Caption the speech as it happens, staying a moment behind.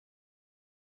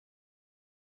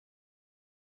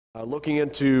Looking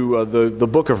into the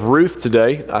book of Ruth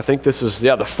today. I think this is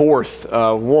the fourth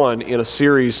one in a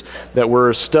series that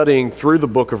we're studying through the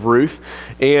book of Ruth.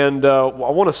 And I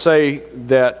want to say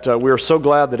that we are so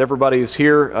glad that everybody is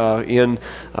here in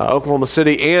Oklahoma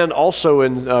City and also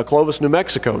in Clovis, New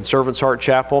Mexico, in Servant's Heart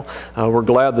Chapel. We're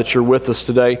glad that you're with us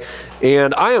today.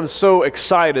 And I am so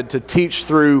excited to teach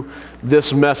through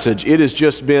this message. It has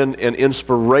just been an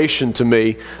inspiration to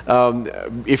me.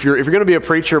 If you're going to be a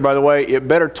preacher, by the way, it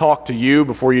better talk to you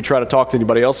before you try to talk to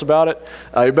anybody else about it.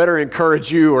 It better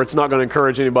encourage you, or it's not going to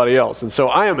encourage anybody else. And so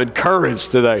I am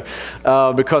encouraged today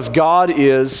because God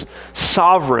is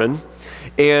sovereign,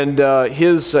 and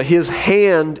His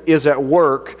hand is at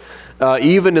work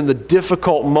even in the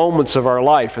difficult moments of our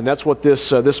life. And that's what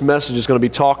this message is going to be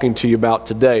talking to you about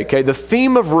today. Okay, the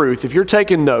theme of Ruth, if you're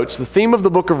taking notes, the theme of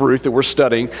the book of Ruth that we're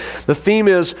studying, the theme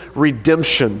is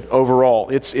redemption overall.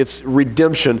 It's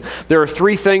redemption. There are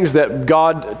three things that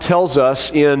God tells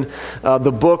us in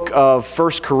the book of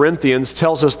 1 Corinthians,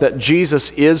 tells us that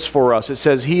Jesus is for us. It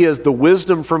says He is the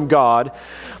wisdom from God.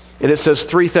 And it says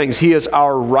three things. He is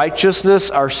our righteousness,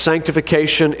 our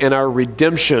sanctification, and our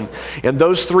redemption. And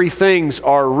those three things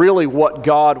are really what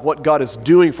God is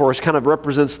doing for us. Kind of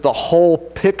represents the whole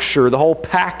picture, the whole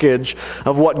package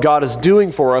of what God is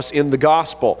doing for us in the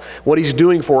gospel, what He's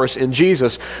doing for us in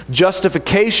Jesus.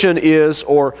 Justification is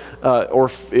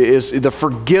the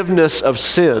forgiveness of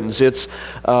sins.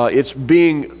 It's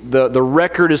being the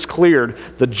record is cleared.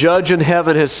 The judge in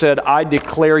heaven has said, "I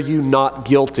declare you not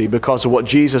guilty," because of what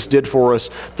Jesus did for us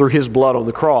through His blood on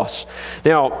the cross.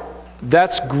 Now,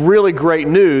 that's really great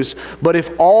news, but if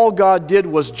all God did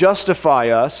was justify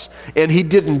us and He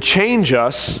didn't change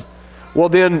us, well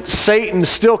then Satan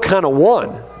still kind of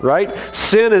won, right?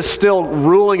 Sin is still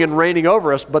ruling and reigning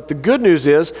over us, but the good news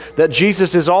is that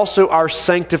Jesus is also our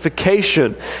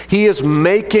sanctification. He is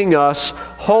making us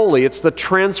holy. It's the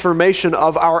transformation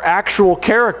of our actual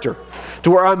character, to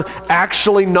where I'm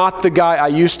actually not the guy I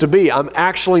used to be. I'm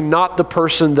actually not the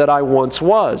person that I once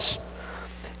was.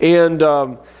 And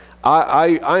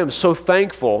I am so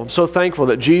thankful. I'm so thankful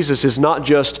that Jesus is not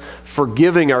just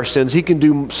forgiving our sins. He can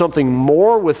do something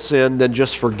more with sin than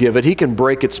just forgive it. He can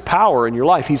break its power in your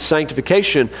life. He's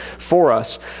sanctification for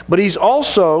us. But He's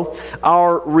also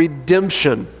our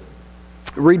redemption.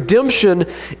 Redemption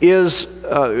is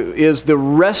the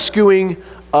rescuing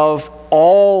of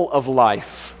all of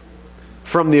life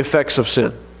from the effects of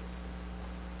sin.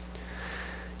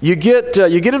 You get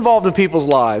involved in people's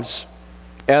lives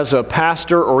as a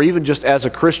pastor or even just as a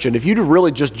Christian. If you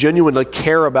really just genuinely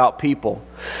care about people,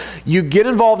 you get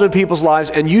involved in people's lives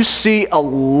and you see a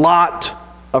lot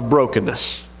of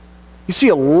brokenness. You see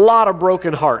a lot of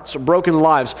broken hearts, broken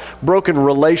lives, broken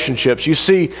relationships. You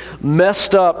see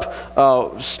messed up,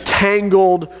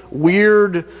 tangled,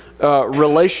 weird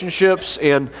relationships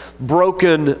and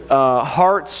broken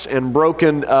hearts and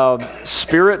broken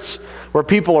spirits, where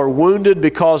people are wounded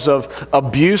because of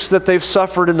abuse that they've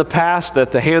suffered in the past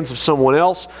at the hands of someone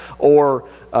else, or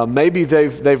maybe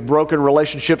they've broken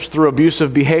relationships through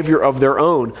abusive behavior of their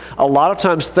own. A lot of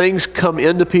times things come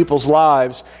into people's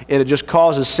lives and it just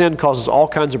sin causes all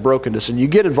kinds of brokenness. And you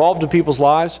get involved in people's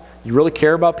lives, you really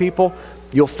care about people,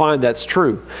 you'll find that's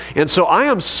true. And so I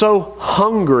am so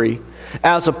hungry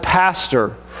as a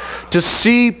pastor to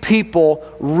see people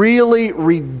really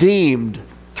redeemed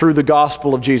through the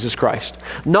gospel of Jesus Christ.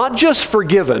 Not just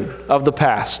forgiven of the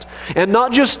past, and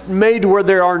not just made where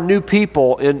there are new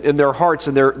people in their hearts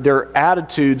and their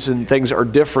attitudes and things are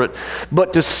different,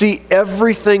 but to see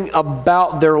everything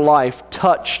about their life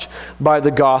touched by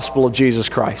the gospel of Jesus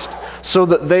Christ, so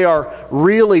that they are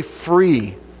really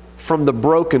free from the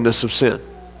brokenness of sin.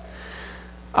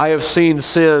 I have seen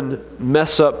sin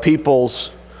mess up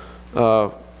people's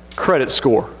credit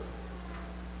score.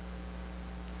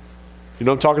 You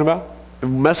know what I'm talking about?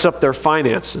 Mess up their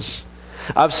finances.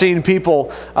 I've seen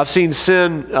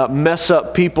sin mess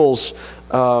up people's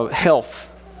health.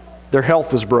 Their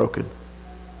health is broken.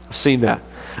 I've seen that.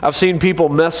 I've seen people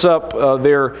mess up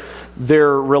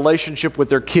their relationship with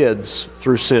their kids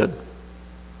through sin.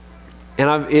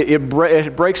 And it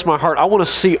breaks my heart. I want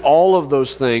to see all of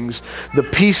those things, the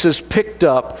pieces picked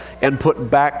up and put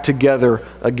back together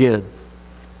again.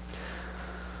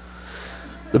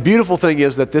 The beautiful thing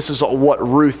is that this is what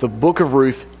the book of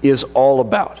Ruth, is all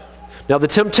about. Now, the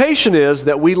temptation is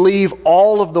that we leave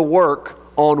all of the work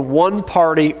on one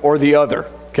party or the other.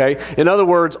 Okay? In other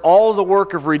words, all of the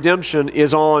work of redemption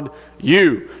is on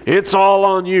you. It's all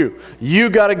on you. You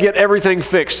got to get everything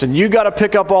fixed, and you got to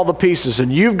pick up all the pieces,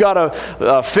 and you've got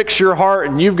to fix your heart,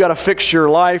 and you've got to fix your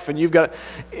life, and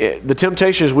the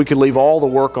temptation is we could leave all the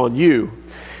work on you.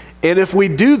 And if we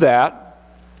do that,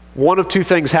 one of two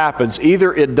things happens.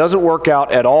 Either it doesn't work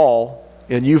out at all,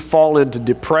 and you fall into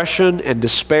depression and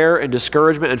despair and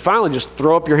discouragement, and finally just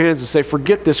throw up your hands and say,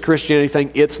 forget this Christianity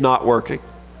thing, it's not working.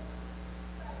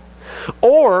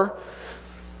 Or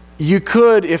you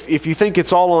could, if you think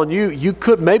it's all on you, you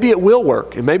could, maybe it will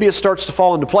work, and maybe it starts to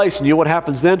fall into place, and you know what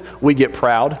happens then? We get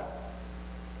proud.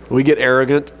 We get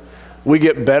arrogant. We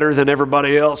get better than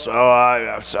everybody else.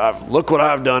 Oh, look what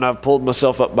I've done. I've pulled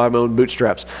myself up by my own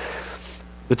bootstraps.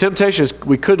 The temptation is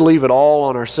we could leave it all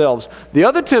on ourselves. The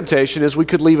other temptation is we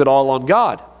could leave it all on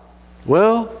God.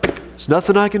 Well, there's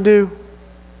nothing I can do.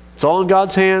 It's all in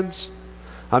God's hands.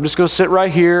 I'm just going to sit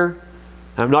right here.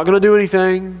 I'm not going to do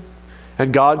anything.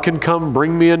 And God can come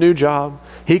bring me a new job.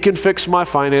 He can fix my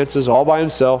finances all by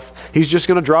himself. He's just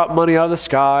going to drop money out of the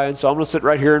sky. And so I'm going to sit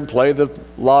right here and play the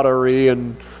lottery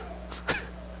and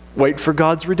wait for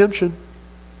God's redemption.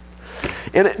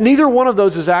 And neither one of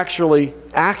those is actually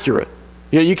accurate.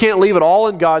 You know, you can't leave it all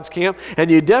in God's camp,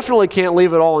 and you definitely can't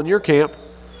leave it all in your camp.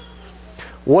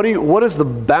 What is the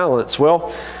balance?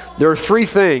 Well, there are three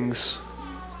things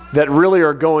that really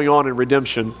are going on in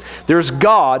redemption. There's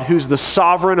God, who's the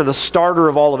sovereign and the starter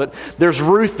of all of it. There's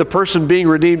Ruth, the person being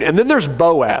redeemed. And then there's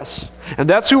Boaz. And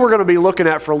that's who we're going to be looking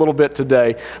at for a little bit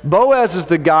today. Boaz is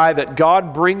the guy that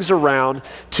God brings around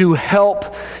to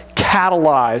help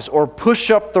catalyze or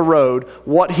push up the road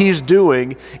what he's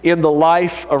doing in the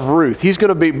life of Ruth.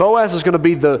 Boaz is going to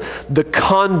be the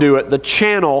conduit, the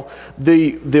channel,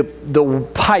 the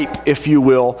pipe, if you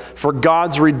will, for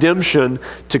God's redemption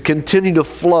to continue to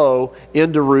flow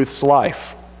into Ruth's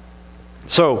life.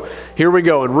 So here we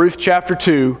go in Ruth chapter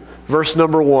 2, verse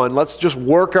number 1. Let's just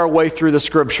work our way through the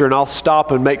scripture, and I'll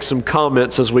stop and make some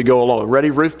comments as we go along.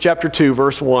 Ready? Ruth chapter 2,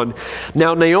 verse 1.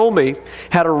 Now Naomi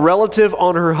had a relative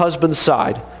on her husband's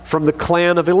side from the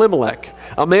clan of Elimelech,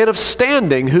 a man of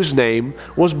standing whose name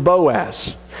was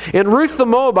Boaz. And Ruth the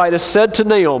Moabitess said to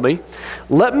Naomi,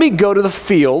 let me go to the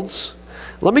fields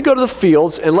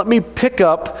and let me pick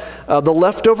up the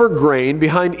leftover grain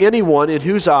behind anyone in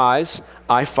whose eyes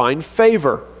I find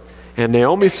favor. And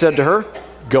Naomi said to her,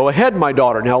 go ahead, my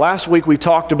daughter. Now, last week we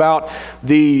talked about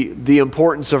the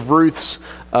importance of Ruth's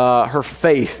her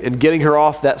faith and getting her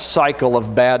off that cycle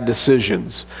of bad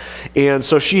decisions. And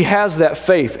so she has that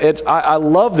faith. I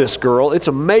love this girl. It's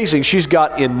amazing. She's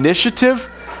got initiative.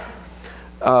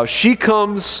 She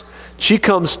comes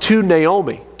to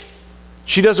Naomi.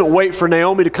 She doesn't wait for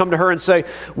Naomi to come to her and say,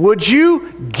 would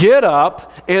you get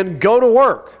up and go to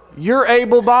work? You're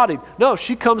able-bodied. No,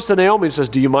 she comes to Naomi and says,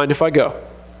 do you mind if I go?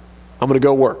 I'm going to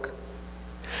go work.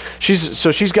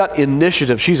 She's got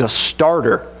initiative. She's a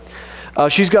starter.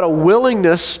 She's got a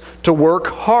willingness to work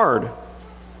hard.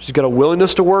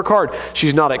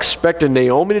 She's not expecting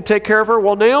Naomi to take care of her.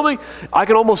 Well, Naomi, I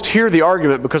can almost hear the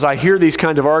argument because I hear these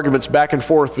kinds of arguments back and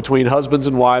forth between husbands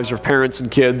and wives or parents and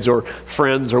kids or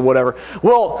friends or whatever.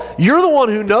 Well, you're the one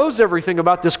who knows everything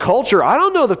about this culture. I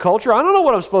don't know the culture. I don't know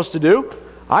what I'm supposed to do.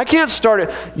 I can't start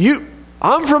it.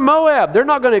 I'm from Moab. They're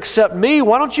not going to accept me.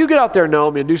 Why don't you get out there,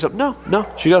 Naomi, and do something? No,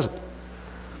 she doesn't.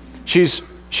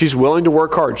 She's willing to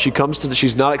work hard.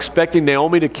 She's not expecting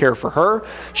Naomi to care for her.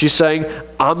 She's saying,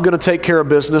 I'm going to take care of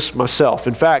business myself.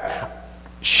 In fact,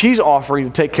 she's offering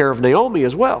to take care of Naomi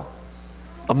as well.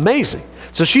 Amazing.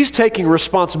 So she's taking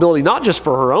responsibility not just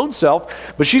for her own self,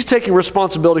 but she's taking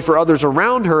responsibility for others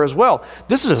around her as well.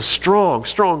 This is a strong,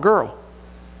 strong girl.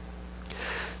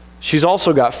 She's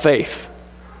also got faith.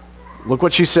 Look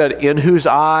what she said, in whose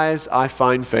eyes I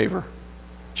find favor.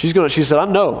 She said, I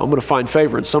know I'm going to find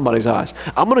favor in somebody's eyes.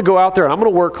 I'm going to go out there and I'm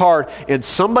going to work hard, and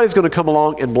somebody's going to come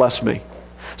along and bless me.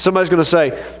 Somebody's going to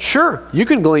say, sure, you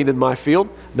can glean in my field.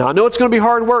 Now, I know it's going to be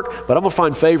hard work, but I'm going to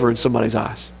find favor in somebody's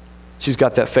eyes. She's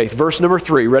got that faith. Verse number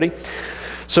 3, ready?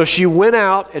 So she went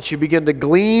out and she began to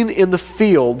glean in the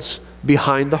fields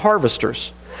behind the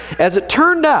harvesters. As it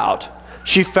turned out,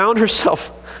 she found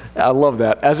herself, I love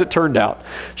that, as it turned out,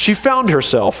 she found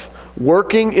herself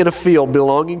working in a field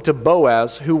belonging to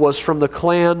Boaz, who was from the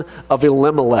clan of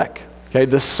Elimelech. Okay,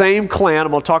 the same clan.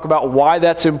 I'm going to talk about why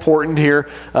that's important here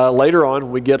later on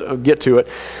when we get to it.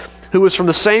 Who was from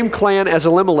the same clan as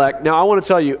Elimelech. Now, I want to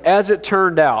tell you, as it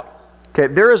turned out, okay,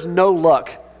 there is no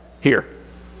luck here.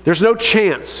 There's no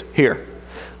chance here.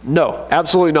 No,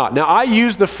 absolutely not. Now, I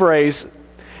use the phrase,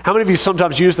 how many of you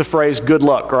sometimes use the phrase, good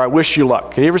luck, or I wish you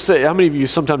luck? Can you ever say, how many of you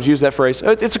sometimes use that phrase?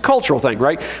 It's a cultural thing,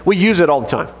 right? We use it all the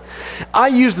time. I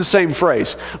use the same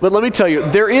phrase, but let me tell you,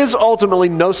 there is ultimately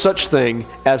no such thing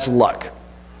as luck.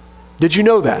 Did you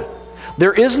know that?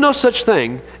 There is no such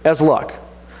thing as luck.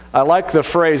 I like the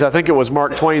phrase, I think it was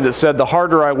Mark Twain that said, the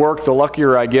harder I work, the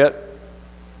luckier I get.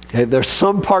 Okay, there's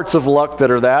some parts of luck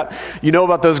that are that. You know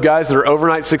about those guys that are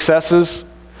overnight successes?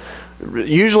 It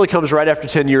usually comes right after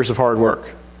 10 years of hard work.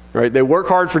 Right? They work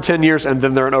hard for 10 years and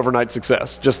then they're an overnight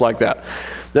success, just like that.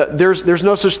 There's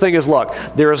no such thing as luck.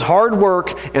 There is hard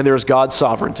work and there is God's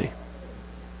sovereignty.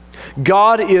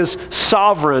 God is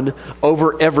sovereign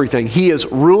over everything. He is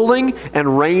ruling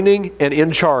and reigning and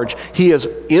in charge. He is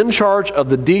in charge of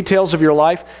the details of your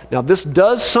life. Now, this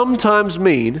does sometimes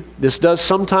mean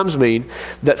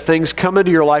that things come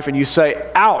into your life and you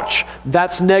say, ouch,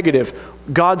 that's negative.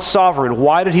 God's sovereign.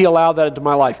 Why did he allow that into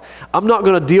my life? I'm not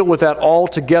going to deal with that all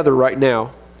together right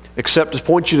now, except to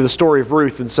point you to the story of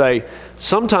Ruth and say,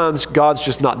 sometimes God's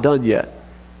just not done yet.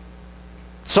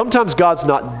 Sometimes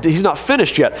he's not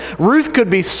finished yet. Ruth could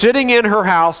be sitting in her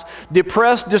house,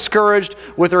 depressed, discouraged,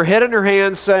 with her head in her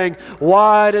hands saying,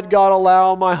 why did God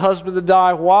allow my husband to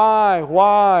die?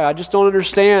 Why? I just don't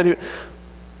understand.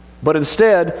 But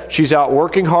instead, she's out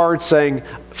working hard saying,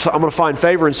 I'm going to find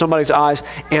favor in somebody's eyes.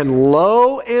 And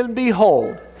lo and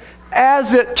behold,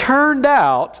 as it turned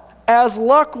out, as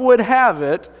luck would have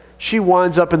it, she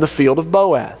winds up in the field of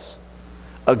Boaz.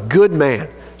 A good man,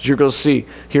 as you're going to see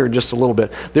here in just a little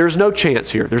bit. There's no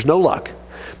chance here. There's no luck.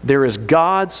 There is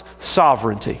God's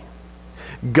sovereignty.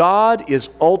 God is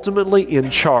ultimately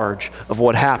in charge of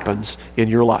what happens in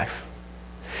your life.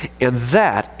 And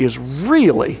that is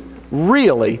really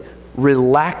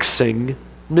relaxing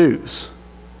news.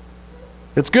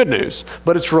 It's good news,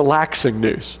 but it's relaxing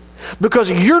news. Because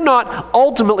you're not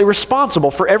ultimately responsible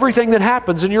for everything that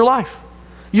happens in your life.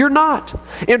 You're not.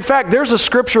 In fact, there's a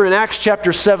scripture in Acts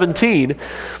chapter 17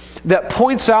 that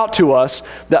points out to us,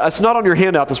 that it's not on your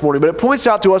handout this morning, but it points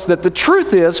out to us that the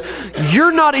truth is,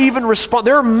 you're not even responsible.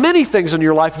 There are many things in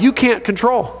your life you can't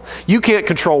control. You can't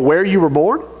control where you were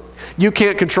born. You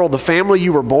can't control the family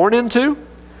you were born into.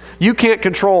 You can't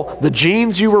control the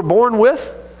genes you were born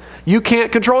with. You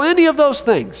can't control any of those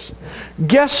things.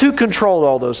 Guess who controlled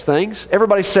all those things?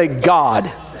 Everybody say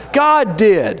God. God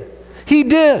did. He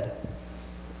did.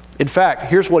 In fact,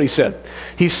 here's what he said.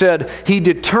 He said, he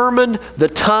determined the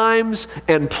times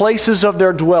and places of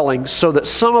their dwelling so that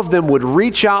some of them would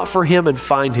reach out for him and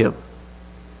find him.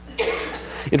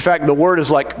 In fact, the word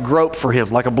is like grope for him,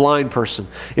 like a blind person.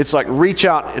 It's like reach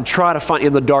out and try to find,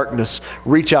 in the darkness,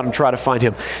 reach out and try to find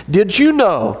him. Did you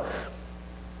know,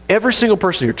 every single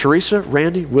person here, Teresa,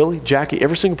 Randy, Willie, Jackie,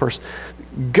 every single person,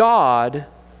 God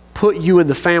put you in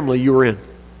the family you were in.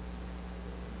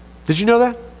 Did you know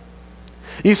that?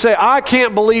 You say, I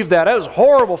can't believe that. That was a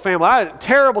horrible family. I had a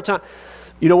terrible time.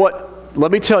 You know what? Let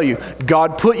me tell you,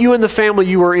 God put you in the family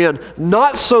you were in,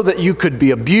 not so that you could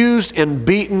be abused and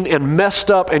beaten and messed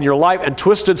up in your life and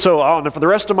twisted so, for the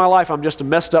rest of my life I'm just a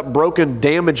messed up, broken,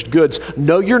 damaged goods.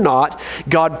 No, you're not.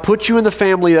 God put you in the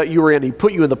family that you were in. He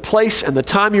put you in the place and the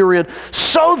time you were in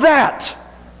so that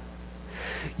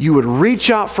you would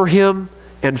reach out for him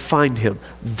and find him.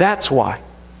 That's why.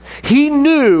 He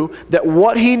knew that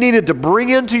what he needed to bring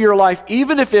into your life,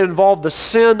 even if it involved the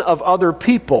sin of other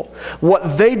people,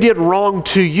 what they did wrong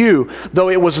to you, though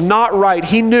it was not right,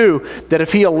 he knew that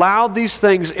if he allowed these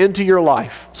things into your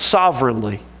life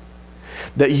sovereignly,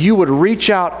 that you would reach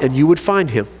out and you would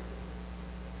find him.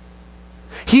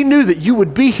 He knew that you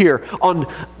would be here in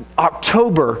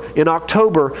October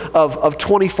of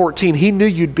 2014. He knew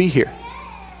you'd be here.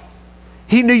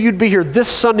 He knew you'd be here this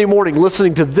Sunday morning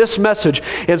listening to this message,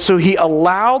 and so he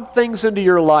allowed things into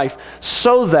your life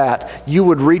so that you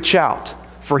would reach out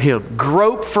for him,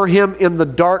 grope for him in the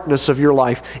darkness of your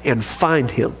life, and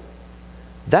find him.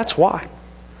 That's why.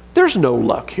 There's no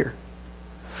luck here.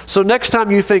 So next time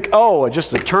you think,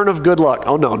 just a turn of good luck.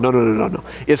 Oh, no.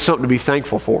 It's something to be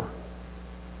thankful for.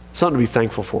 Something to be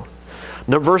thankful for.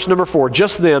 Verse number 4,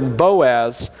 just then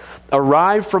Boaz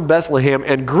arrived from Bethlehem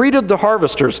and greeted the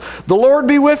harvesters. The Lord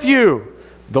be with you.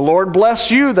 The Lord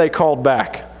bless you, they called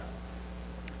back.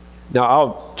 Now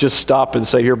I'll just stop and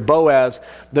say here, Boaz,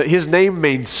 his name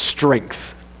means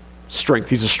strength. Strength.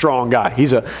 He's a strong guy.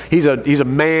 He's a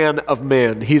man of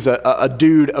men. He's a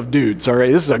dude of dudes. All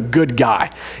right, this is a good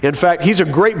guy. In fact, he's a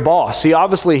great boss. He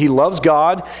loves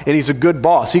God and he's a good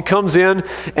boss. He comes in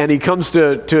and he comes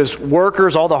to his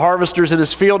workers, all the harvesters in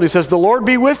his field, and he says, "The Lord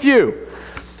be with you."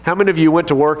 How many of you went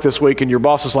to work this week and your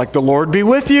boss is like, "The Lord be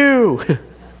with you"?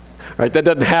 Right? That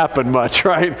doesn't happen much,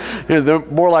 right? They're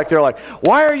more like they're like,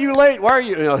 "Why are you late? Why are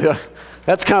you?"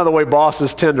 That's kind of the way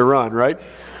bosses tend to run, right?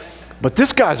 But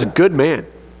this guy's a good man.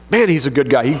 Man, he's a good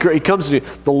guy. He comes to you,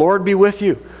 "The Lord be with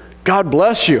you. God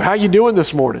bless you. How you doing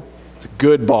this morning?" It's a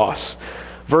good boss.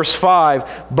 Verse 5,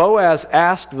 Boaz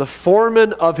asked the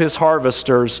foreman of his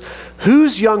harvesters,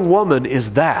 "Whose young woman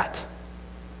is that?"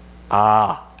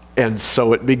 And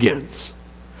so it begins.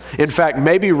 In fact,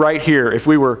 maybe right here,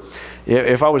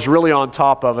 if I was really on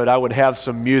top of it, I would have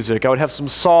some music. I would have some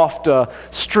soft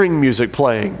string music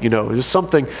playing, just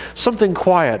something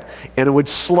quiet, and it would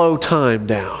slow time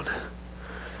down.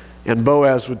 And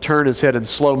Boaz would turn his head in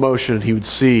slow motion, and he would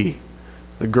see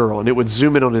the girl, and it would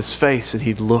zoom in on his face, and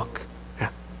he'd look. Yeah,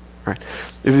 right.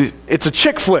 It's a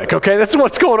chick flick, okay? That's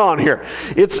what's going on here.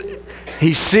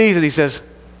 He sees and he says,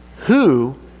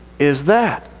 "Who is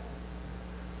that?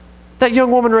 That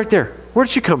young woman right there. Where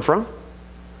did she come from?"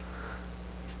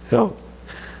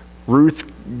 Ruth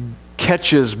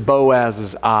catches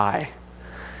Boaz's eye.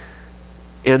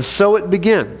 And so it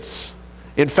begins.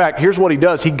 In fact, here's what he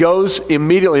does. He goes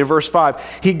immediately in verse 5,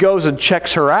 he goes and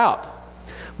checks her out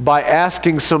by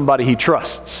asking somebody he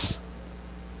trusts.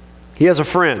 He has a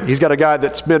friend. He's got a guy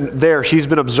that's been there. She's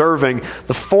been observing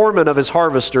the foreman of his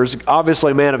harvesters,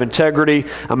 obviously a man of integrity,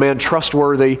 a man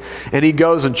trustworthy, and he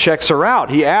goes and checks her out.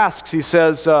 He asks, he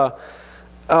says,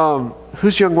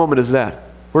 whose young woman is that?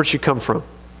 Where'd she come from?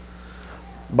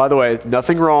 By the way,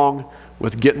 nothing wrong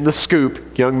with getting the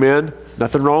scoop, young men.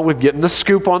 Nothing wrong with getting the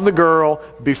scoop on the girl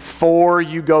before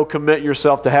you go commit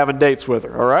yourself to having dates with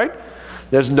her, all right?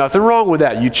 There's nothing wrong with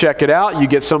that. You check it out, you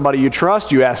get somebody you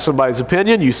trust, you ask somebody's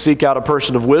opinion, you seek out a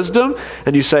person of wisdom,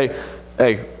 and you say,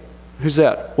 "Hey, who's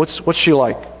that? What's she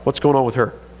like? What's going on with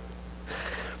her?"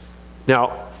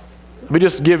 Now, let me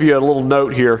just give you a little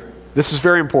note here. This is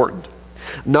very important.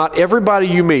 Not everybody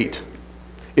you meet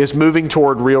is moving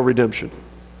toward real redemption.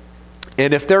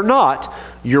 And if they're not,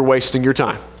 you're wasting your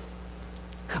time.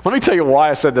 Let me tell you why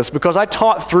I said this, because I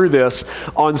taught through this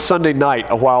on Sunday night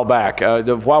a while back. I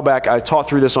taught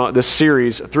through this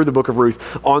series, through the book of Ruth,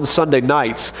 on Sunday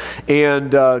nights.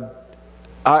 And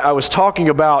I was talking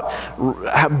about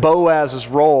Boaz's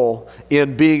role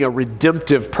in being a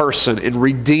redemptive person, in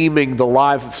redeeming the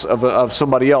lives of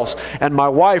somebody else. And my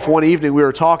wife, one evening, we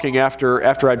were talking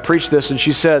after I'd preached this, and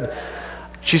she said,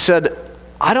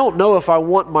 "I don't know if I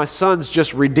want my sons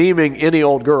just redeeming any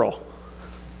old girl."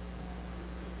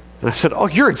 And I said, "Oh,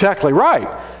 you're exactly right.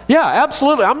 Yeah,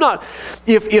 absolutely. I'm not,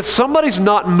 if somebody's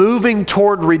not moving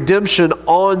toward redemption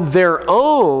on their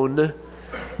own,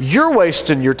 you're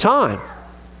wasting your time.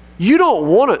 You don't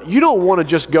want to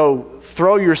just go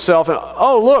throw yourself in,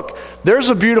 oh, look,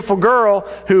 there's a beautiful girl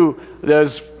who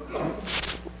is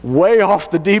way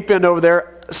off the deep end over there.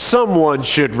 Someone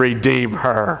should redeem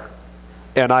her.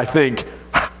 And I think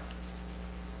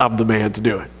I'm the man to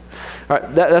do it." All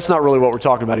right, that's not really what we're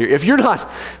talking about here. If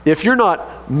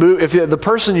the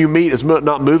person you meet is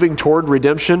not moving toward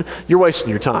redemption, you're wasting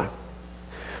your time.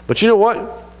 But you know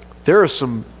what? There are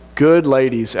some good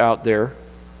ladies out there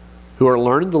who are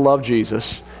learning to love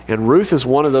Jesus, and Ruth is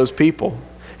one of those people,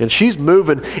 and she's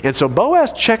moving, and so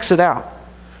Boaz checks it out.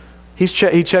 He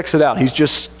checks it out. He's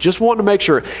just wanting to make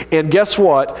sure. And guess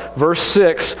what? Verse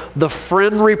 6, the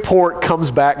friend report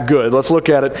comes back good. Let's look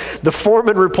at it. The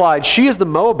foreman replied, "She is the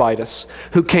Moabitess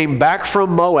who came back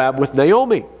from Moab with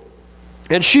Naomi.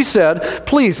 And she said,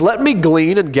 'Please let me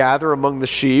glean and gather among the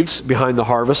sheaves behind the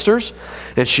harvesters.'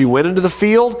 And she went into the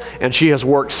field, and she has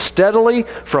worked steadily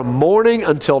from morning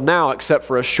until now, except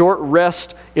for a short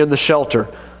rest in the shelter."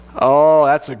 Oh,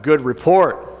 that's a good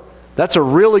report. That's a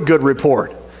really good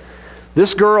report.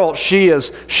 This girl, she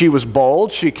was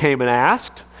bold. She came and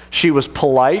asked. She was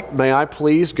polite. "May I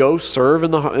please go serve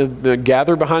in the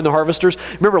gather behind the harvesters?"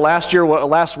 Remember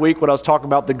last week when I was talking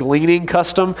about the gleaning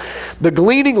custom? The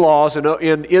gleaning laws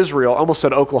in Israel, I almost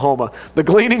said Oklahoma. The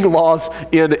gleaning laws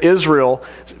in Israel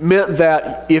meant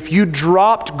that if you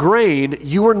dropped grain,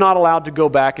 you were not allowed to go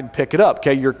back and pick it up.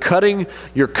 Okay, you're cutting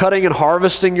and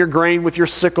harvesting your grain with your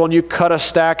sickle, and you cut a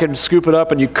stack and scoop it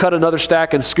up, and you cut another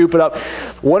stack and scoop it up.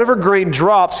 Whatever grain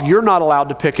drops, you're not allowed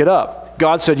to pick it up.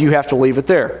 God said you have to leave it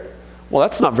there. Well,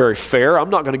 that's not very fair.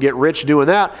 I'm not going to get rich doing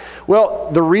that. Well,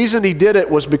 the reason he did it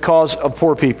was because of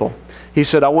poor people. He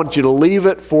said, "I want you to leave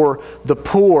it for the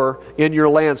poor in your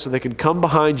land so they can come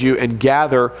behind you and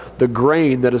gather the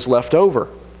grain that is left over.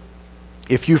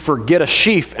 If you forget a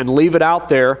sheaf and leave it out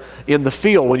there in the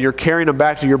field when you're carrying them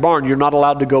back to your barn, you're not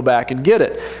allowed to go back and get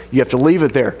it. You have to leave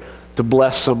it there to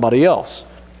bless somebody else."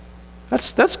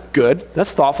 That's good.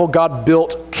 That's thoughtful. God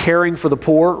built caring for the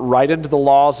poor right into the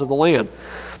laws of the land.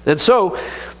 And so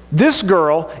this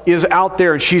girl is out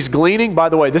there and she's gleaning. By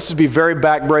the way, this would be very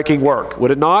back-breaking work,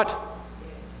 would it not?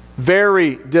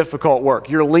 Very difficult work.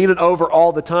 You're leaning over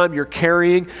all the time. You're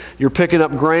carrying. You're picking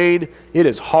up grain. It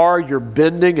is hard. You're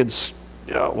bending and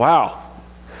wow.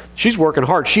 She's working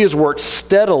hard. She has worked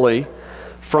steadily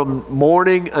from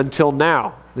morning until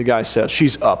now. The guy says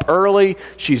she's up early,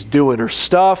 she's doing her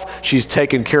stuff, she's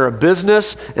taking care of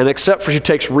business, and except for she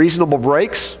takes reasonable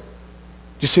breaks,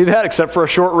 You see that? Except for a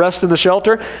short rest in the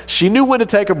shelter. She knew when to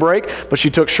take a break, but she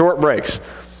took short breaks.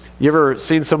 You ever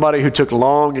seen somebody who took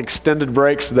long, extended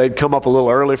breaks? They'd come up a little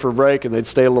early for break and they'd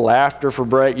stay a little after for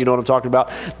break. You know what I'm talking about?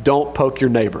 Don't poke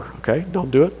your neighbor, okay? Don't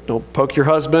do it. Don't poke your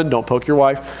husband. Don't poke your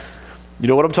wife. You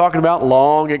know what I'm talking about?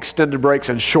 Long, extended breaks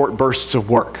and short bursts of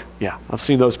work. Yeah, I've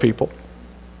seen those people.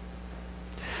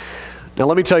 Now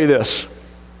let me tell you this.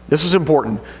 This is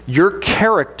important. Your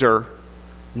character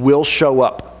will show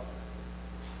up.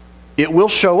 It will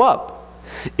show up.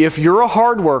 If you're a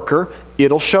hard worker,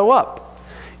 it'll show up.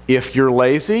 If you're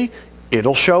lazy,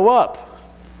 it'll show up.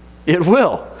 It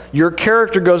will. Your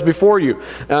character goes before you.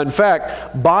 In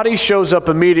fact, body shows up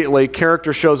immediately,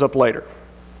 character shows up later.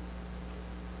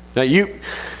 Now you,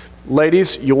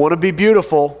 ladies, you want to be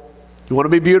beautiful. You want to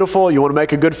be beautiful. You want to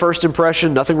make a good first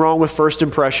impression. Nothing wrong with first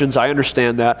impressions. I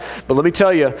understand that. But let me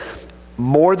tell you,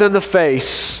 more than the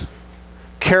face,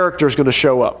 character is going to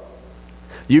show up.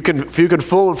 You can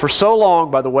fool them for so long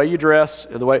by the way you dress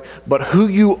and the way, but who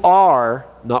you are,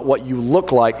 not what you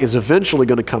look like, is eventually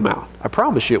going to come out. I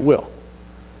promise you it will.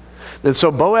 And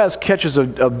so Boaz catches a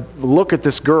look at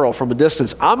this girl from a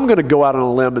distance. I'm going to go out on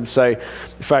a limb and say,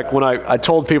 in fact, when I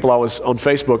told people I was on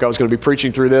Facebook, I was going to be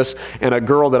preaching through this, and a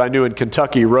girl that I knew in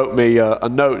Kentucky wrote me a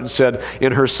note and said,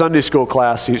 in her Sunday school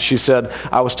class, she said,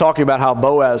 I was talking about how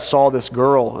Boaz saw this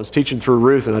girl. I was teaching through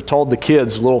Ruth, and I told the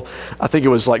kids, I think it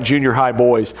was like junior high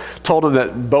boys, told them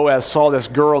that Boaz saw this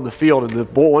girl in the field,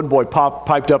 and one boy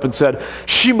piped up and said,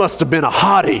 she must have been a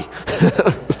hottie.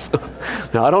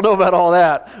 Now, I don't know about all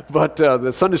that, but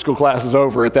the Sunday school class is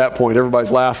over at that point.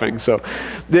 Everybody's laughing. So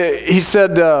he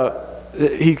said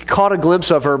he caught a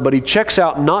glimpse of her, but he checks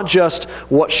out not just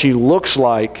what she looks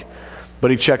like,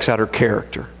 but he checks out her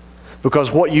character.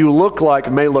 Because what you look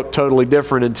like may look totally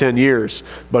different in 10 years,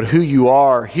 but who you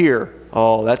are here,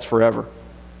 oh, that's forever.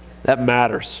 That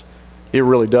matters. It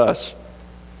really does.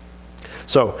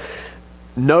 So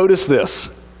notice this,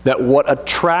 that what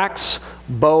attracts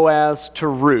Boaz to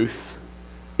Ruth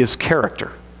is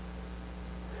character.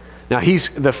 Now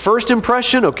the first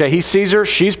impression, okay, he sees her,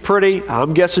 she's pretty.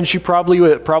 I'm guessing she probably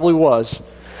was.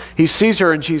 He sees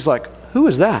her and she's like, who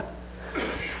is that?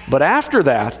 But after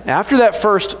that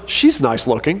first, she's nice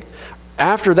looking.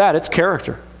 After that, it's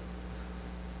character.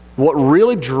 What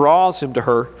really draws him to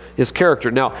her is character.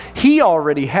 Now, he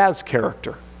already has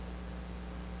character.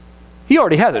 He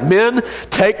already has it. Men,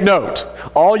 take note.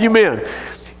 All you men.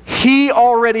 He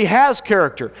already has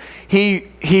character. He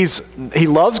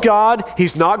loves God.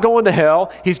 He's not going to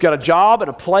hell. He's got a job and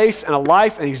a place and a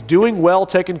life, and he's doing well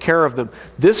taking care of them.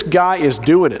 This guy is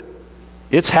doing it.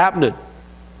 It's happening.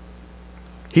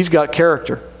 He's got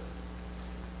character.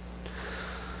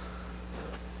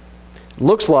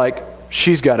 Looks like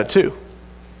she's got it too.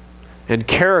 And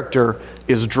character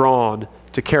is drawn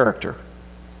to character.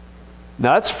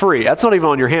 Now that's free. That's not even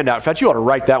on your handout. In fact, you ought to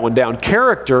write that one down.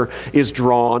 Character is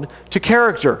drawn to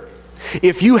character.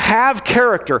 If you have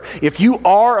character, if you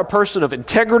are a person of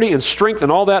integrity and strength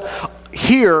and all that,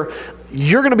 here,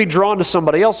 you're going to be drawn to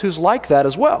somebody else who's like that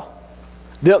as well.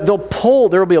 There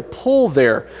will be a pull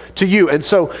there to you. And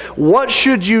so what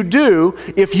should you do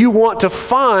if you want to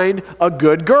find a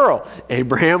good girl?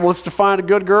 Abraham wants to find a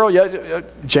good girl. Yeah,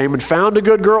 Jamin found a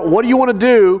good girl. What do you want to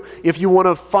do if you want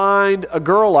to find a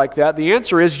girl like that? The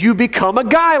answer is you become a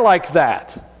guy like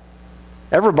that.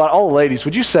 Everybody, all the ladies,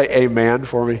 would you say amen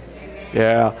for me? Amen.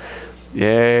 Yeah.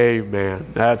 Amen.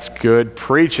 That's good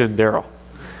preaching, Daryl.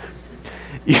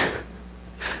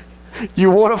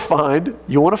 You want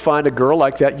to find a girl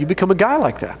like that, you become a guy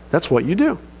like that. That's what you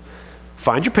do.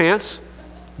 Find your pants,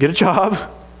 get a job,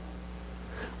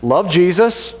 love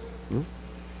Jesus.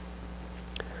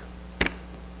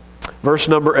 Verse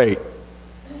number 8.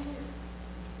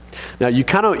 Now you'll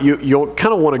kind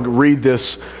of want to read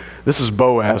this. This is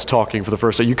Boaz talking for the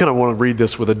first time. You kind of want to read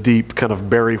this with a deep kind of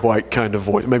Barry White kind of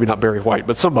voice. Maybe not Barry White,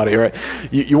 but somebody, right?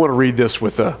 You want to read this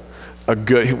with a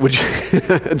good, would you,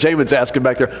 Jamin's asking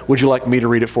back there, would you like me to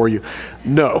read it for you?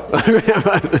 No.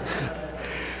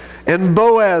 And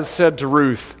Boaz said to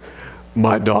Ruth,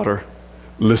 my daughter,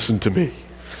 listen to me.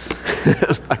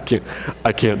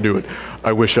 I can't do it.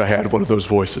 I wish I had one of those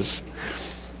voices.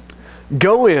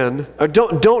 Go in,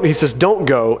 don't, he says, don't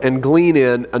go and glean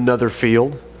in another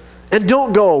field. And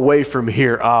don't go away from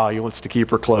here. He wants to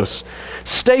keep her close.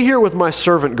 Stay here with my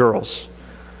servant girls.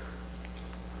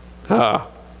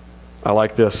 I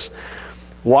like this.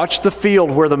 Watch the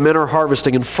field where the men are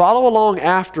harvesting and follow along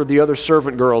after the other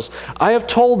servant girls. I have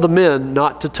told the men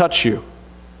not to touch you.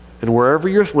 And whenever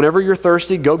you're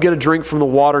thirsty, go get a drink from the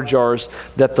water jars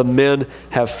that the men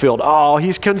have filled.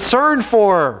 He's concerned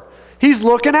for her. He's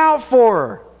looking out for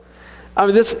her. I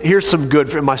mean, here's some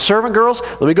good, my servant girls,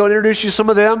 let me go and introduce you to some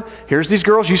of them. Here's these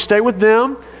girls, you stay with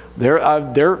them.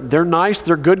 They're nice,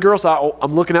 they're good girls.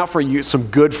 I'm looking out for you, some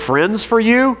good friends for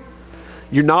you.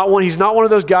 He's not one of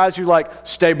those guys who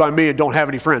stay by me and don't have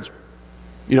any friends.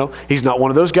 He's not one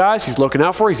of those guys. He's looking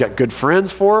out for her. He's got good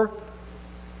friends for her.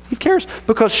 He cares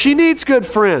because she needs good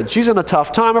friends. She's in a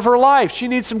tough time of her life. She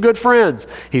needs some good friends.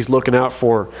 He's looking out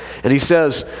for her. And he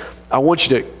says, I want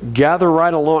you to gather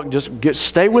right along.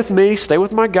 Stay with me. Stay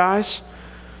with my guys.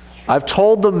 I've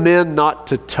told the men not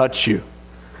to touch you.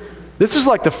 This is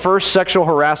like the first sexual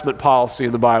harassment policy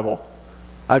in the Bible.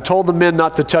 I've told the men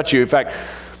not to touch you. In fact,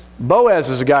 Boaz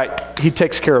is a guy, he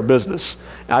takes care of business.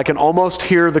 I can almost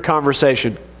hear the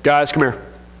conversation. Guys, come here.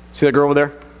 See that girl over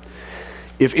there?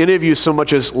 If any of you so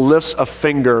much as lifts a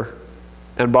finger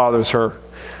and bothers her,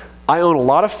 I own a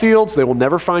lot of fields. They will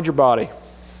never find your body.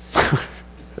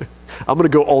 I'm going to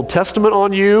go Old Testament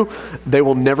on you. They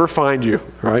will never find you,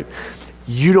 right?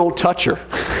 You don't touch her.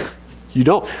 You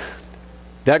don't.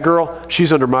 That girl,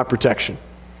 she's under my protection.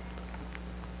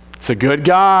 It's a good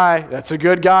guy. That's a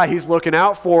good guy. He's looking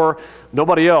out for her.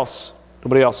 Nobody else.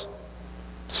 Nobody else.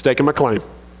 Staking my claim,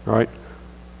 all right?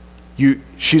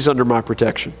 She's under my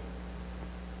protection.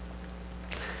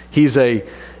 He's a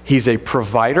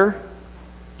provider.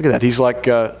 Look at that. He's like,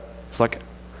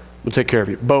 we'll take care of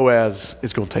you. Boaz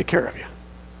is going to take care of you.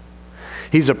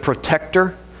 He's a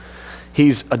protector.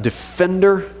 He's a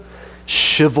defender.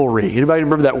 Chivalry. Anybody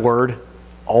remember that word?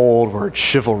 Old word,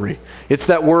 chivalry. It's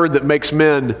that word that makes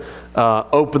men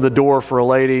open the door for a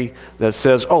lady, that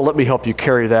says, oh, let me help you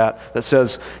carry that. That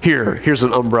says, here's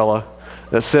an umbrella.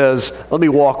 That says, let me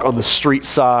walk on the street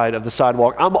side of the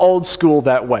sidewalk. I'm old school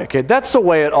that way. Okay, that's the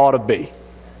way it ought to be.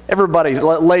 Everybody,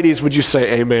 ladies, would you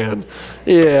say amen?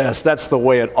 Yes, that's the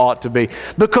way it ought to be.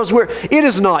 Because it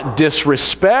is not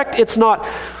disrespect. It's not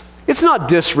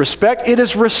disrespect, it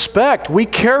is respect. We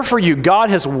care for you. God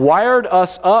has wired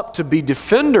us up to be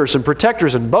defenders and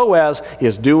protectors, and Boaz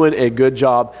is doing a good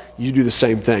job. You do the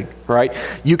same thing, right?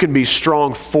 You can be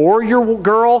strong for your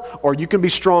girl, or you can be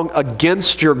strong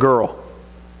against your girl.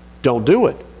 Don't do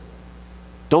it.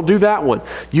 Don't do that one.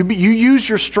 You use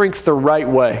your strength the right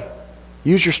way.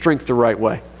 Use your strength the right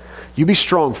way. You be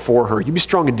strong for her. You be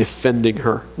strong in defending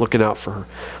her, looking out for her.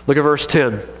 Look at verse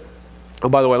 10. Oh,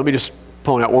 by the way, let me just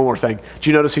point out one more thing. Do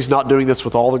you notice he's not doing this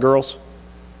with all the girls?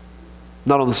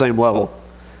 Not on the same level.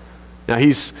 Now,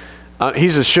 he's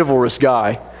a chivalrous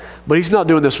guy, but he's not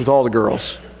doing this with all the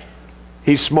girls.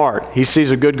 He's smart. He sees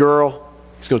a good girl,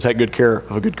 he's going to take good care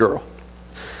of a good girl.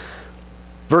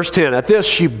 Verse 10, at this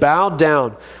she bowed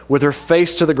down with her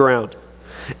face to the ground,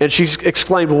 and she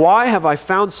exclaimed, why have I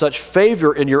found such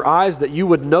favor in your eyes that you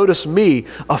would notice me,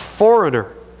 a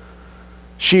foreigner?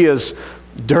 She is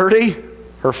dirty.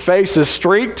 Her face is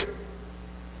streaked,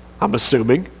 I'm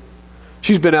assuming.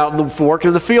 She's been out working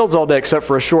in the fields all day except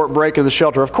for a short break in the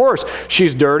shelter. Of course,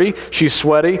 she's dirty, she's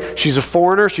sweaty, she's a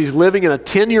foreigner, she's living in a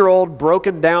 10-year-old,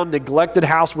 broken down, neglected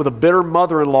house with a bitter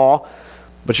mother-in-law.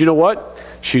 But you know what?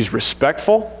 She's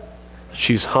respectful,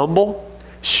 she's humble,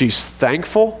 she's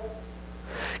thankful.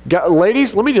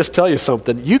 Ladies, let me just tell you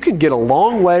something. You can get a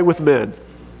long way with men.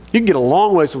 You can get a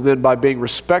long ways with men by being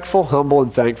respectful, humble,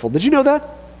 and thankful. Did you know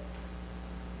that?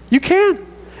 You can.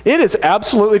 It is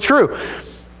absolutely true.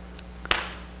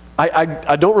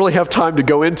 I don't really have time to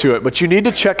go into it, but you need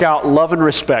to check out Love and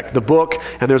Respect, the book,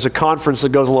 and there's a conference that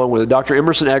goes along with it. Dr.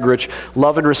 Emerson Eggerichs,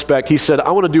 Love and Respect, he said, I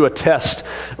want to do a test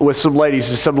with some ladies.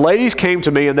 Some ladies came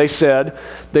to me and they said,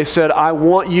 we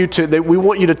want you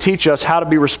to teach us how to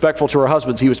be respectful to our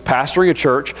husbands. He was pastoring a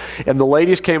church, and the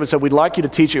ladies came and said, we'd like you to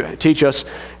teach us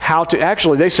how to,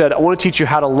 actually, they said, I want to teach you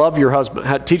how to love your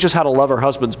husband, teach us how to love our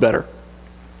husbands better.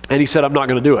 And he said, I'm not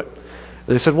going to do it.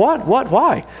 And they said, what?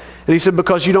 Why? And he said,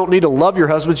 because you don't need to love your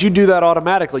husbands. You do that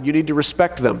automatically. You need to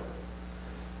respect them.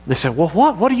 And they said, well,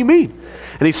 what? What do you mean?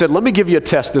 And he said, let me give you a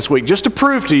test this week just to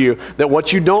prove to you that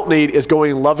what you don't need is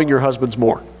going and loving your husbands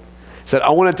more. He said, I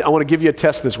want to give you a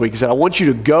test this week. He said, I want you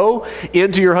to go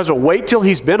into your husband. Wait till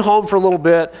he's been home for a little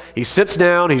bit. He sits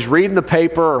down. He's reading the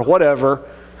paper or whatever.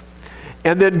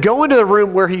 And then go into the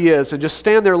room where he is and just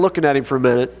stand there looking at him for a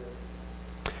minute.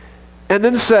 And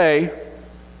then say,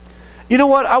 you know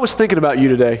what? I was thinking about you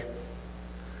today.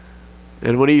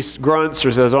 And when he grunts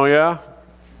or says, oh yeah?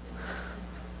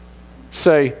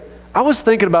 Say, I was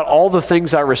thinking about all the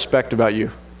things I respect about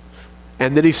you.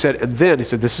 And then he said,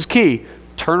 this is key,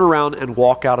 turn around and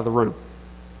walk out of the room.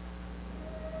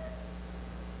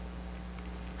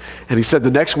 And he said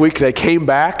the next week they came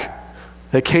back,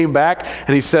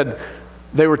 and he said,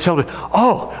 they were telling me,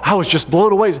 oh, I was just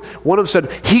blown away. One of them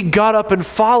said, he got up and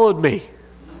followed me.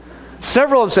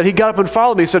 Several of them said, he got up and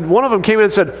followed me. He said, one of them came in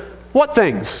and said, what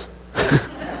things?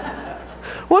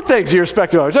 What things do you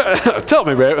respect? Tell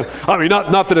me, baby. I mean,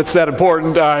 not that it's that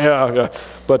important,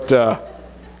 but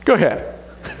go ahead.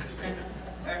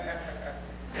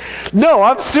 No,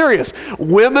 I'm serious.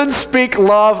 Women speak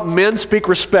love, men speak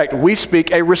respect. We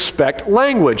speak a respect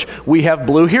language. We have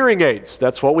blue hearing aids.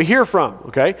 That's what we hear from,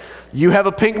 okay? You have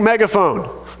a pink megaphone,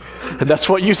 and that's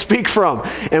what you speak from.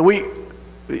 And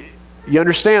you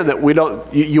understand that we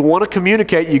don't, you want to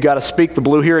communicate, you got to speak the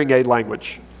blue hearing aid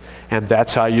language. And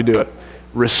that's how you do it.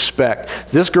 Respect.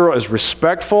 This girl is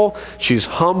respectful. She's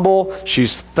humble.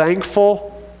 She's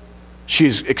thankful.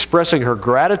 She's expressing her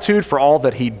gratitude for all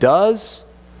that he does.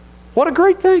 What a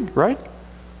great thing, right?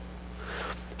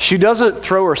 She doesn't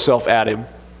throw herself at him,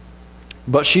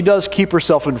 but she does keep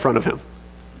herself in front of him.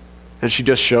 And she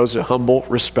just shows a humble,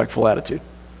 respectful attitude.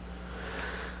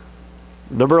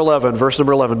 Verse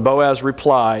number 11, Boaz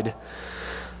replied,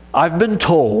 I've been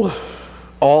told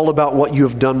all about what you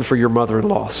have done for your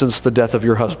mother-in-law since the death of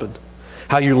your husband.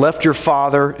 How you left your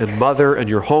father and mother and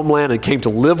your homeland and came to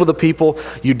live with a people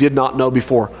you did not know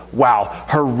before. Wow,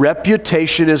 her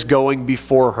reputation is going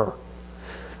before her.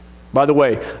 By the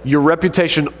way, your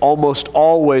reputation almost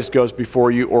always goes before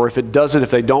you, or if it doesn't,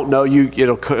 if they don't know you,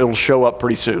 it'll show up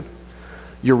pretty soon.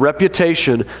 Your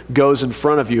reputation goes in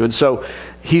front of you. And so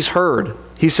he's heard.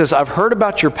 He says, I've heard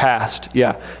about your past.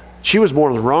 Yeah. She was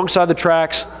born on the wrong side of the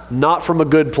tracks, not from a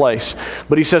good place.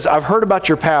 But he says, I've heard about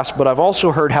your past, but I've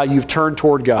also heard how you've turned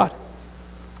toward God.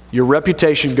 Your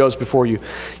reputation goes before you.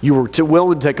 You were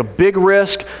willing to take a big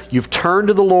risk. You've turned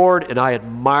to the Lord, and I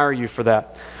admire you for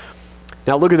that.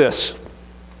 Now look at this.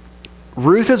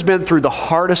 Ruth has been through the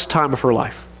hardest time of her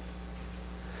life.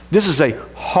 This is a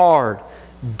hard,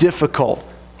 difficult,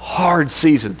 hard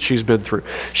season she's been through.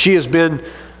 She has been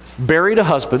buried a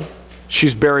husband.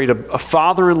 She's buried a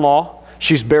father-in-law.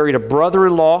 She's buried a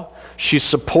brother-in-law. She's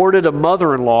supported a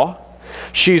mother-in-law.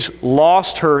 She's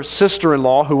lost her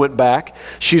sister-in-law who went back.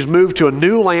 She's moved to a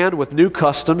new land with new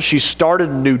customs. She's started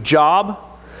a new job.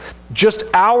 Just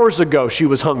hours ago, she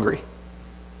was hungry.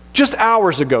 Just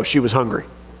hours ago, she was hungry.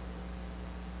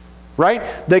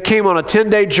 Right? They came on a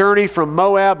 10-day journey from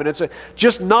Moab, and it's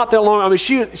just not that long. I mean,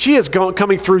 she is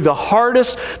coming through the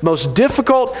hardest, most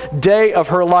difficult day of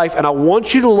her life. And I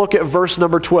want you to look at verse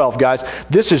number 12, guys.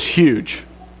 This is huge.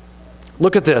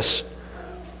 Look at this.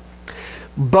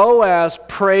 Boaz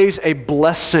prays a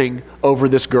blessing over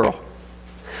this girl.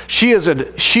 She is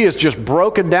just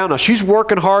broken down. Now, she's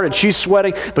working hard and she's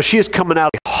sweating, but she is coming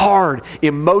out of a hard,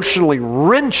 emotionally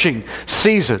wrenching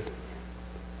season.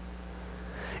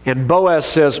 And Boaz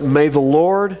says, may the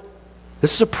Lord,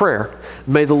 this is a prayer,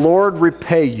 may the Lord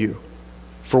repay you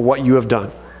for what you have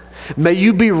done. May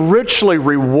you be richly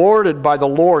rewarded by the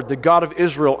Lord, the God of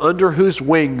Israel, under whose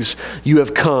wings you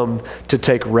have come to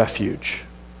take refuge.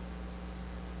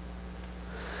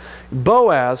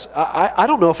 Boaz, I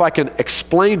don't know if I can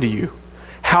explain to you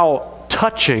how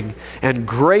touching and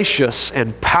gracious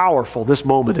and powerful this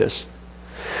moment is.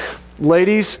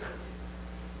 Ladies,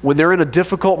 when they're in a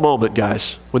difficult moment,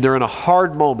 guys, when they're in a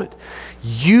hard moment,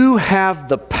 you have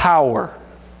the power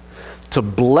to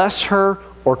bless her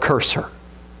or curse her.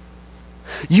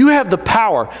 You have the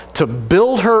power to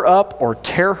build her up or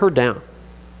tear her down.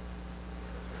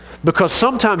 Because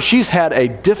sometimes she's had a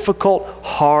difficult,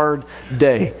 hard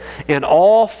day. And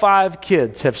all 5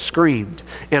 kids have screamed.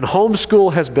 And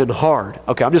homeschool has been hard.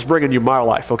 Okay, I'm just bringing you my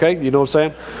life, okay? You know what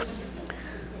I'm saying?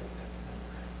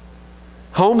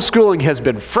 Homeschooling has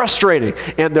been frustrating,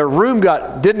 and their room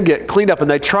didn't get cleaned up,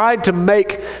 and they tried to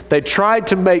make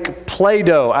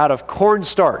Play-Doh out of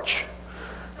cornstarch,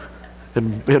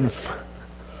 and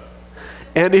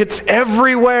it's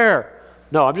everywhere.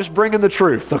 No, I'm just bringing the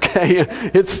truth, okay?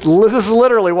 This is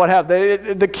literally what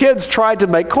happened. The kids tried to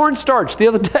make cornstarch the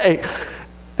other day,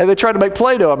 and they tried to make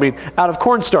Play-Doh, out of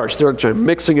cornstarch. They're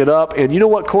mixing it up, and you know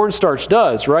what cornstarch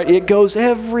does, right? It goes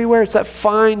everywhere. It's that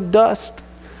fine dust.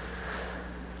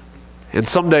 And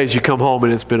some days you come home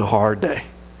and it's been a hard day.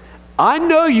 I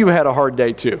know you had a hard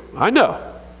day too. I know.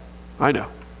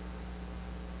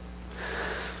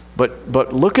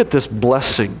 But look at this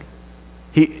blessing.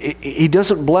 He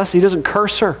doesn't bless, he doesn't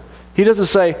curse her. He doesn't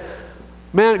say,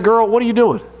 man, girl, what are you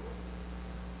doing?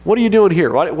 What are you doing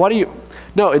here? Why do you...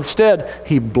 No, instead,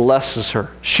 he blesses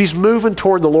her. She's moving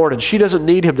toward the Lord, and she doesn't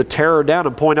need him to tear her down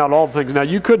and point out all the things. Now,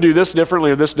 you could do this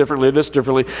differently, or this differently, or this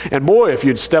differently. And boy, if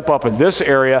you'd step up in this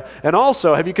area. And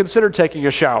also, have you considered taking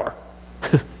a shower?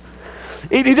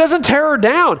 He doesn't tear her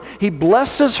down. He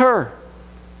blesses her.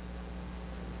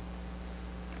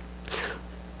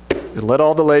 And let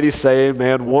all the ladies say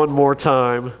amen one more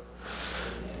time.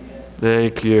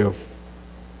 Thank you.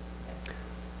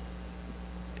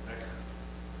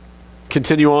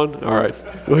 Continue on? All right.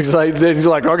 He's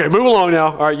like, okay, move along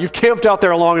now. All right, you've camped out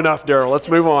there long enough, Daryl. Let's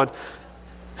move on.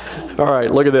 All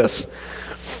right, look at this.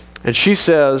 And she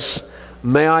says,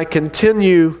 may I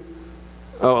continue?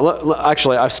 Oh,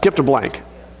 actually, I skipped a blank.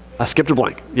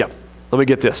 Yeah, let me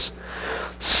get this.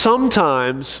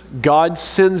 Sometimes God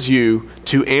sends you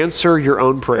to answer your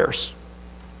own prayers.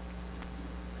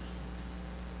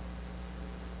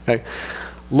 Okay.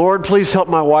 Lord, please help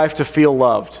my wife to feel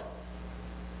loved.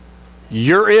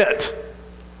 You're it.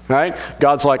 Right?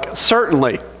 God's like,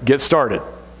 certainly, get started.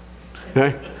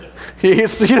 Okay?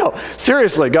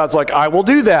 Seriously, God's like, I will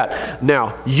do that.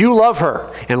 Now, you love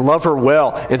her and love her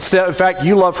well. In fact,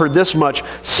 you love her this much,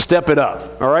 step it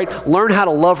up. All right? Learn how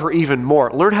to love her even more.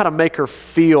 Learn how to make her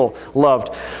feel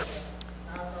loved.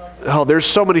 Oh, there's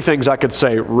so many things I could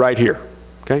say right here.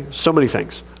 Okay? So many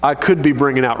things I could be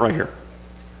bringing out right here.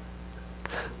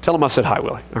 Tell him I said hi,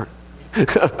 Willie. All right.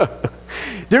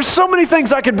 There's so many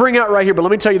things I could bring out right here, but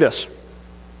let me tell you this.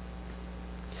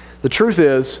 The truth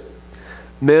is,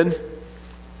 men,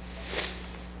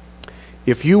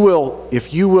 if you will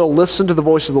listen to the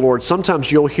voice of the Lord,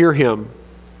 sometimes you'll hear him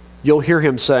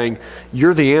saying,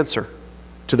 you're the answer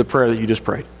to the prayer that you just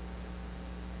prayed.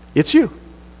 It's you.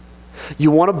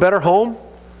 You want a better home?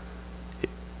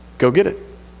 Go get it.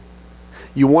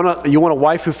 You want a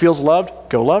wife who feels loved?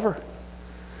 Go love her.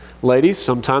 Ladies,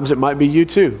 sometimes it might be you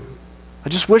too. I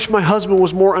just wish my husband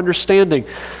was more understanding.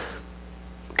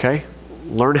 Okay?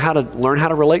 Learn how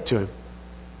to relate to him.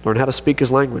 Learn how to speak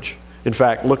his language. In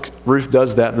fact, look, Ruth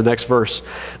does that in the next verse.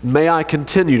 May I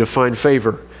continue to find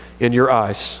favor in your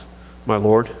eyes, my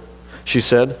Lord. She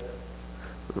said,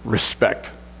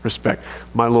 respect.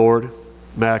 My Lord,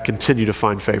 may I continue to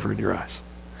find favor in your eyes.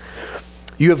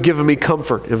 You have given me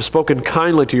comfort and have spoken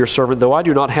kindly to your servant, though I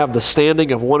do not have the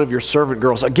standing of one of your servant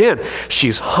girls. Again,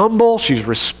 she's humble, she's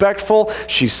respectful,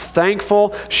 she's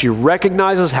thankful, she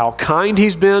recognizes how kind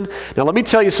he's been. Now let me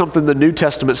tell you something the New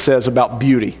Testament says about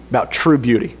beauty, about true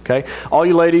beauty, okay? All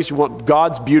you ladies, you want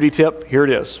God's beauty tip? Here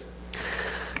it is.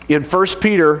 In 1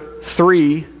 Peter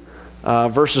 3,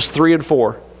 verses 3 and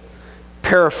 4,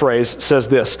 paraphrase says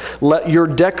this, let your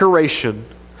decoration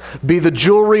be the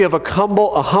jewelry of a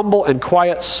humble and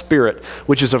quiet spirit,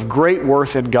 which is of great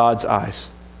worth in God's eyes.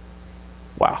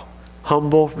 Wow.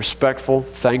 Humble, respectful,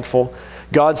 thankful.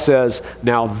 God says,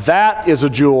 now that is a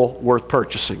jewel worth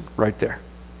purchasing right there.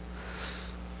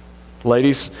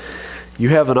 Ladies, you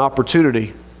have an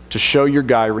opportunity to show your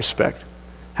guy respect.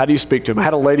 How do you speak to him? I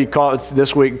had a lady call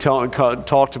this week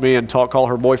talk to me and call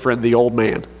her boyfriend the old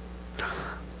man.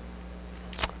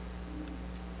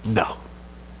 No.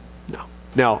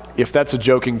 Now, if that's a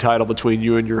joking title between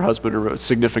you and your husband or a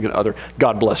significant other,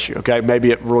 God bless you, okay? Maybe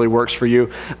it really works for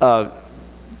you.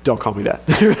 Don't call me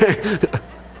that.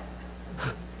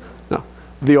 No,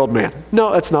 the old man.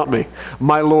 No, that's not me.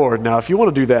 My Lord. Now, if you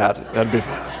want to do that, that'd be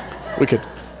we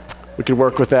could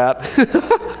work with that.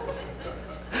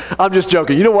 I'm just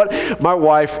joking. You know what? My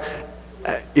wife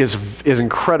is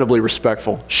incredibly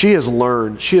respectful. She has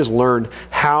learned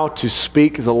how to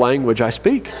speak the language I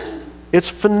speak. It's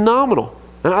phenomenal.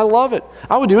 And I love it.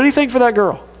 I would do anything for that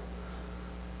girl.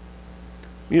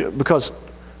 Because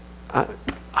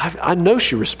I know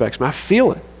she respects me. I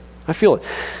feel it.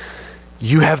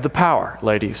 You have the power,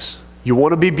 ladies. You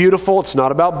want to be beautiful. It's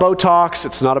not about Botox.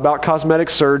 It's not about cosmetic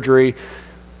surgery.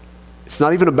 It's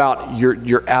not even about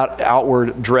your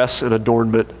outward dress and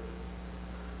adornment.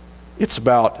 It's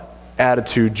about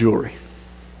attitude jewelry.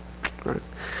 Right.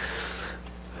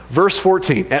 Verse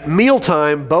 14, at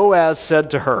mealtime, Boaz said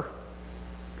to her,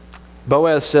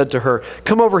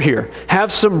 come over here,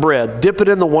 have some bread, dip it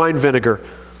in the wine vinegar.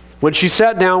 When she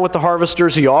sat down with the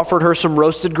harvesters, he offered her some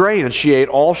roasted grain, and she ate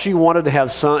all she wanted to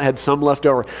have, had some left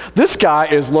over. This guy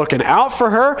is looking out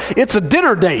for her. It's a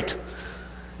dinner date.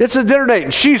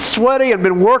 And she's sweaty and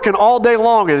been working all day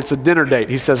long, and it's a dinner date.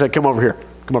 He says, hey, come over here.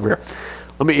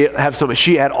 Let me have some.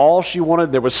 She had all she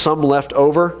wanted. There was some left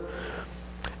over.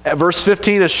 At verse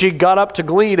 15, as she got up to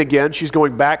glean again, she's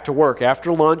going back to work.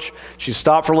 After lunch, she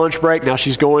stopped for lunch break. Now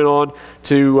she's going on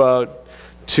to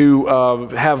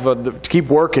keep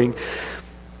working.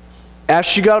 As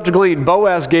she got up to glean,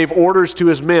 Boaz gave orders to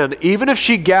his men, even if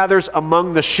she gathers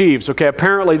among the sheaves. Okay,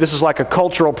 apparently this is like a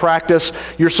cultural practice.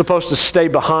 You're supposed to stay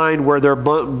behind where they're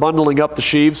bundling up the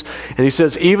sheaves. And he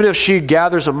says, even if she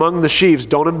gathers among the sheaves,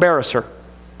 don't embarrass her.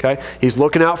 Okay? He's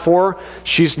looking out for her.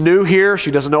 She's new here.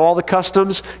 She doesn't know all the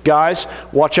customs. Guys,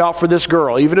 watch out for this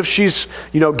girl. Even if she's,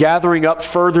 gathering up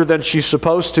further than she's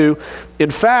supposed to. In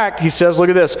fact, he says, look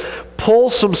at this. Pull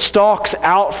some stalks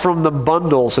out from the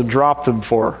bundles and drop them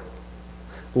for her.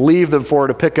 Leave them for her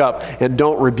to pick up and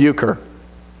don't rebuke her.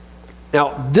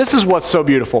 Now, this is what's so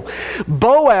beautiful.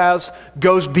 Boaz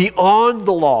goes beyond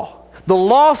the law. The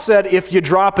law said if you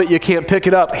drop it, you can't pick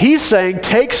it up. He's saying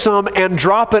take some and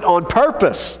drop it on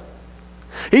purpose.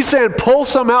 He's saying pull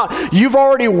some out. You've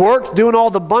already worked doing all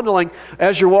the bundling.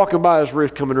 As you're walking by, there's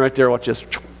Ruth coming right there. Watch this.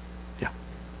 Yeah.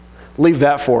 Leave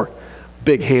that for a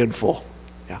big handful.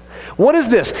 Yeah. What is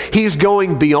this? He's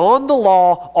going beyond the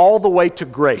law all the way to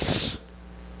grace.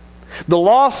 The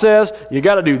law says you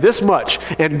got to do this much,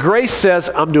 and grace says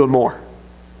I'm doing more.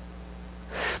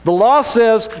 The law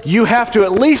says you have to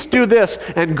at least do this,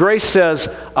 and grace says,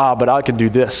 but I can do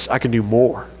this. I can do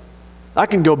more. I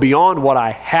can go beyond what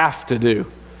I have to do.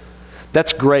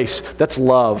 That's grace. That's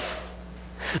love.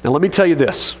 Now let me tell you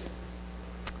this.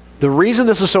 The reason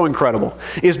this is so incredible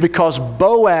is because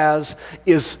Boaz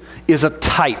is a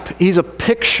type. He's a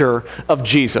picture of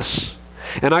Jesus.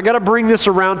 And I got to bring this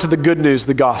around to the good news,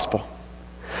 the gospel.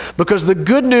 Because the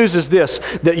good news is this,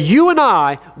 that you and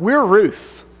I, we're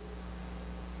Ruth.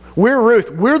 We're Ruth.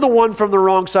 We're the one from the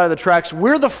wrong side of the tracks.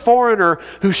 We're the foreigner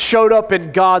who showed up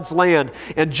in God's land.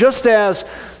 And just as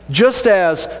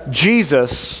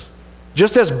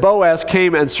Boaz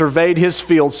came and surveyed his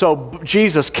field, so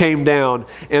Jesus came down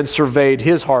and surveyed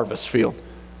his harvest field.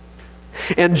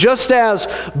 And just as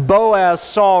Boaz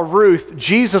saw Ruth,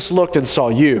 Jesus looked and saw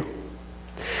you.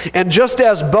 And just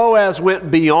as Boaz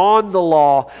went beyond the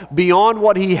law, beyond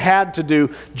what he had to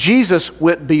do, Jesus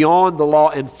went beyond the law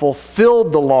and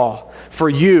fulfilled the law for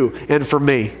you and for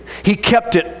me. He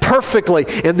kept it perfectly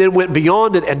and then went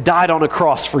beyond it and died on a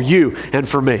cross for you and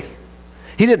for me.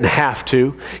 He didn't have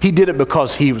to. He did it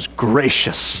because he was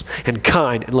gracious and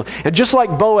kind and loving. And just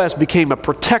like Boaz became a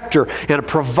protector and a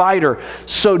provider,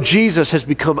 so Jesus has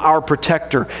become our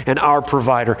protector and our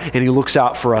provider, and he looks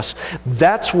out for us.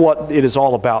 That's what it is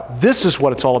all about. This is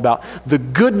what it's all about. The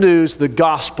good news, the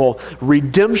gospel,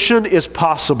 redemption is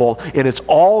possible, and it's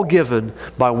all given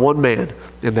by one man,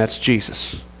 and that's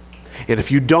Jesus. And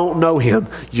if you don't know him,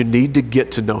 you need to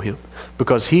get to know him,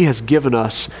 because he has given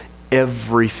us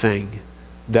everything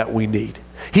that we need.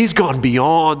 He's gone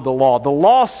beyond the law. The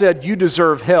law said you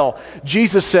deserve hell.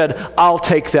 Jesus said, I'll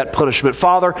take that punishment.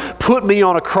 Father, put me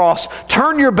on a cross.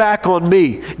 Turn your back on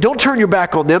me. Don't turn your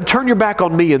back on them. Turn your back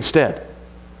on me instead.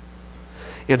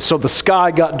 And so the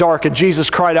sky got dark and Jesus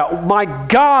cried out, my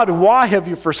God, why have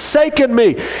you forsaken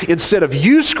me? Instead of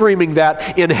you screaming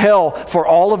that in hell for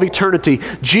all of eternity,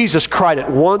 Jesus cried it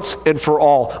once and for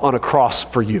all on a cross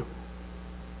for you.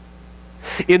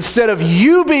 Instead of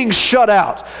you being shut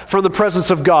out from the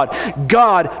presence of God,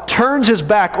 God turns his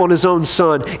back on his own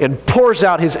son and pours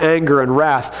out his anger and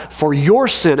wrath for your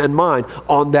sin and mine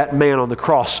on that man on the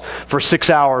cross for 6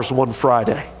 hours one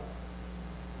Friday.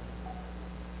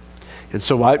 And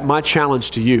so my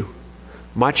challenge to you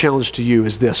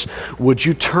is this. Would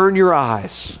you turn your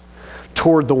eyes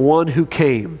toward the one who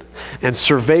came and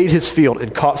surveyed his field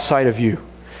and caught sight of you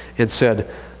and said,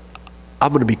 I'm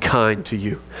going to be kind to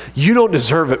you. You don't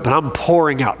deserve it, but I'm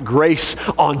pouring out grace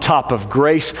on top of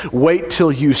grace. Wait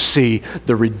till you see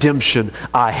the redemption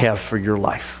I have for your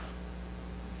life.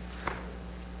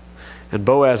 And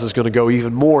Boaz is going to go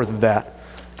even more than that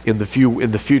in the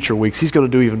future weeks. He's going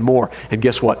to do even more. And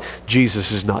guess what?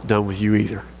 Jesus is not done with you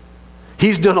either.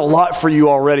 He's done a lot for you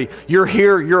already. You're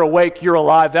here, you're awake, you're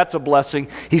alive. That's a blessing.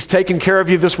 He's taken care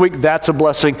of you this week. That's a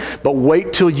blessing. But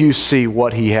wait till you see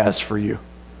what he has for you.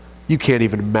 You can't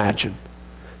even imagine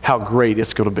how great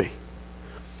it's going to be.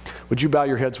 Would you bow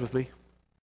your heads with me?